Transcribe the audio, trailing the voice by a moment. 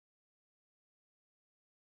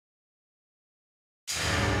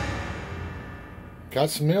Got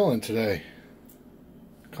some mail in today.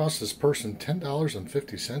 Cost this person $10.50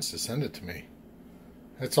 to send it to me.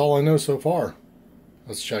 That's all I know so far.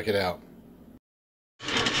 Let's check it out.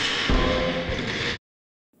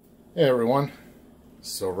 Hey everyone,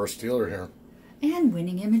 Silver Steeler here. And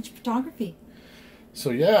Winning Image Photography.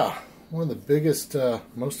 So yeah, one of the biggest,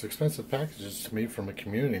 most expensive packages to me from a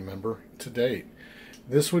community member to date.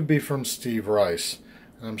 This would be from Steve Rice.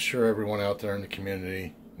 And I'm sure everyone out there in the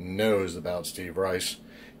community knows about Steve Rice.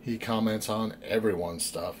 He comments on everyone's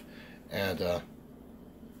stuff. And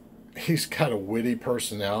he's got a witty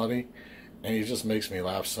personality. And he just makes me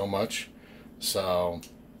laugh so much. So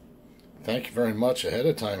thank you very much ahead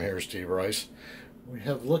of time here, Steve Rice. We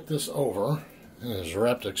have looked this over. And it is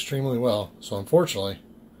wrapped extremely well. So unfortunately,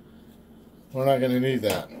 we're not going to need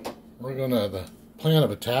that. We're going to, the plan of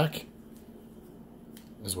attack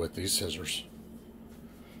is with these scissors.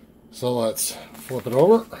 So let's flip it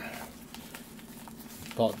over.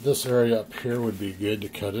 Thought this area up here would be good to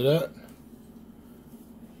cut it at.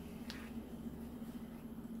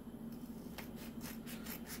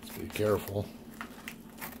 Let's be careful.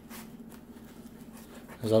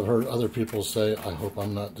 As I've heard other people say, I hope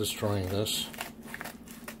I'm not destroying this.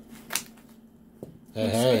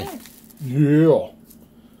 Hey, yeah.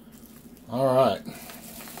 All right.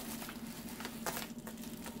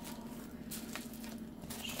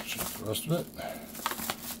 Check the rest of it.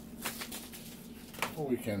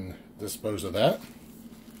 We can dispose of that.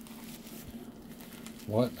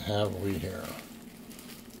 What have we here?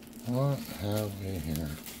 What have we here?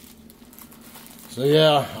 So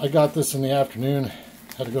yeah, I got this in the afternoon.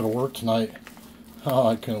 Had to go to work tonight. Oh,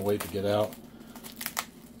 I couldn't wait to get out.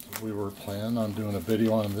 So we were planning on doing a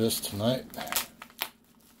video on this tonight.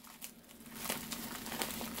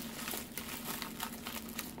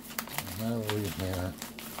 What have we here?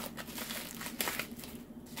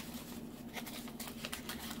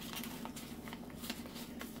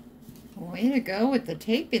 Way to go with the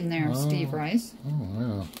tape in there, Steve Rice.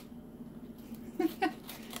 Oh, yeah.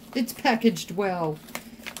 It's packaged well.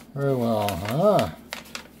 Very well.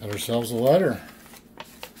 Got ourselves a letter.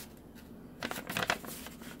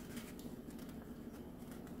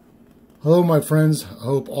 Hello, my friends. I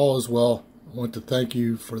hope all is well. I want to thank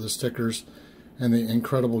you for the stickers and the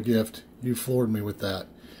incredible gift. You floored me with that.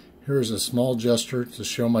 Here is a small gesture to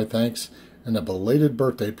show my thanks and a belated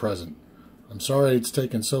birthday present. I'm sorry it's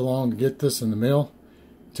taken so long to get this in the mail.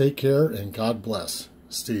 Take care and God bless.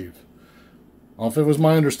 Steve. Well, if it was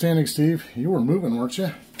my understanding, Steve, you were moving, weren't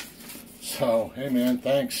you? So, hey man,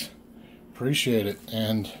 thanks. Appreciate it.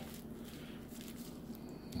 And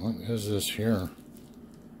what is this here?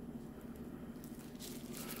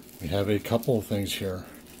 We have a couple of things here.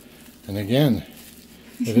 And again,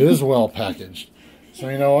 it is well packaged. So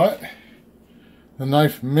you know what? The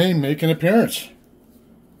knife may make an appearance.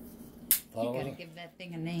 You gotta give that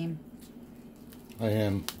thing a name. I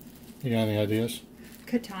am. You got any ideas?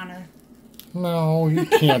 Katana. No, you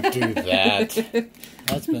can't do that.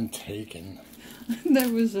 That's been taken.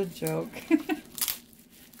 That was a joke.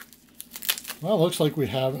 Well, it looks like we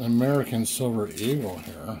have an American Silver Eagle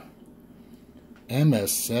here.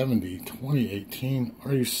 MS-70 2018.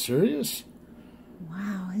 Are you serious?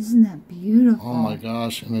 Wow, isn't that beautiful? Oh my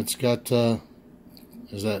gosh. And it's got,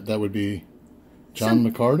 is that would be John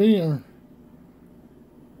McCarty, or?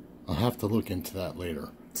 I'll have to look into that later.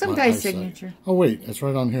 Some guy's signature. Oh wait, it's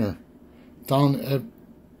right on here. Don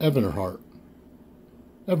Eberhart.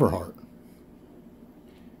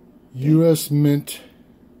 U.S. Mint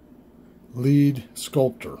lead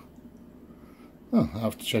sculptor. Oh, I'll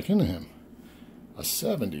have to check into him. A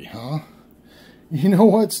 70, huh? You know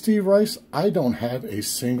what, Steve Rice? I don't have a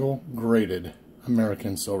single graded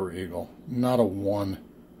American Silver Eagle. Not a one.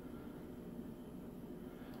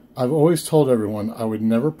 I've always told everyone I would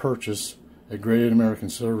never purchase a graded American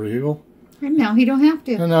Silver Eagle. And now you don't have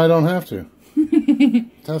to. And I don't have to.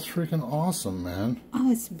 That's freaking awesome, man.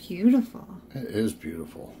 Oh, it's beautiful. It is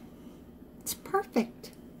beautiful. It's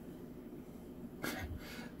perfect.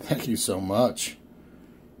 Thank you so much.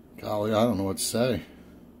 Golly, I don't know what to say.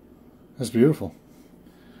 That's beautiful.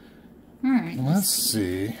 All right. Let's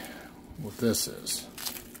see what this is.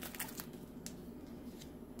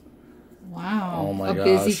 Wow. Oh my gosh.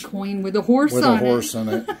 gosh. Busy coin with a horse on it. With a horse on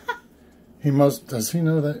it. Does he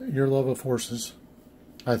know that your love of horses?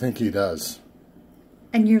 I think he does.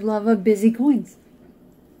 And your love of busy coins.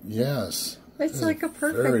 Yes. It's like a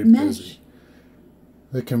perfect mesh. Busy.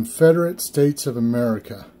 The Confederate States of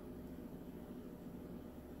America.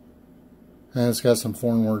 And it's got some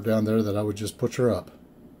foreign word down there that I would just butcher up.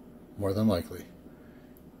 More than likely.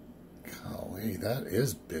 Golly, that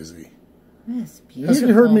is busy. That's beautiful. Has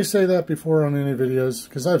he heard me say that before on any videos?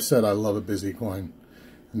 Because I've said I love a busy coin.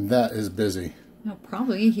 And that is busy. No,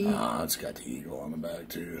 probably It's got the eagle on the back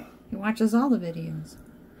too. he watches all the videos.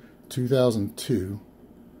 2002.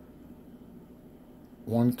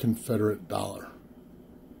 $1 Confederate dollar.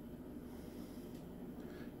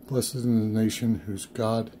 Blessed is the nation whose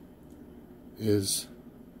God is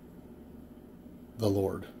the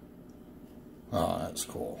Lord. Oh, that's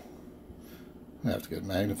cool. I'm going to have to get a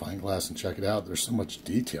magnifying glass and check it out. There's so much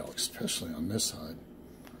detail, especially on this side.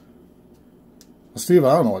 Well, Steve,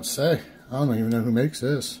 I don't know what to say. I don't even know who makes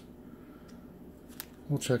this.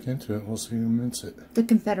 We'll check into it. We'll see who mints it. The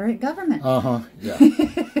Confederate government. Yeah.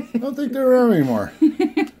 I don't think they're around anymore.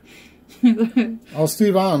 Oh,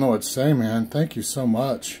 Steve, I don't know what to say, man. Thank you so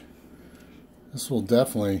much. This will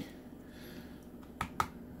definitely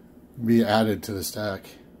be added to the stack.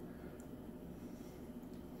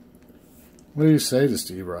 What do you say to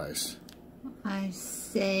Steve Rice? I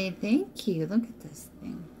say thank you. Look at this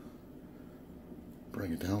thing.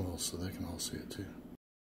 Bring it down a little so they can all see it too.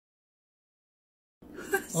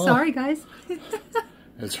 Sorry, guys.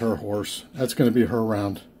 It's her horse. That's going to be her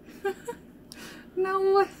round.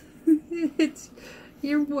 No, it's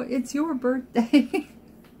your birthday.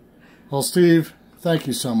 Well, Steve, thank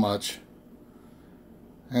you so much.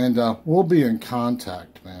 And we'll be in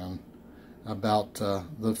contact, man, about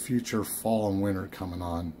the future fall and winter coming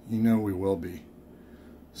on. You know we will be.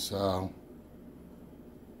 So,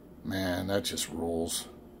 man, that just rules.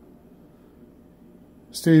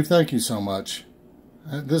 Steve, thank you so much.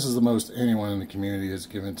 This is the most anyone in the community has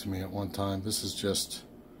given to me at one time. This is just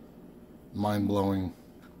mind-blowing.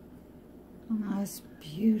 Oh, that's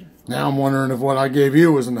beautiful. Now I'm wondering if what I gave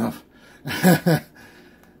you was enough.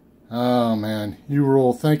 Oh, man. You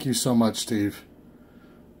rule. Thank you so much, Steve.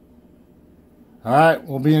 All right.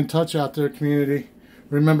 We'll be in touch out there, community.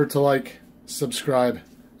 Remember to like, subscribe,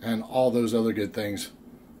 and all those other good things.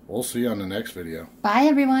 We'll see you on the next video. Bye,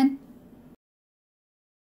 everyone.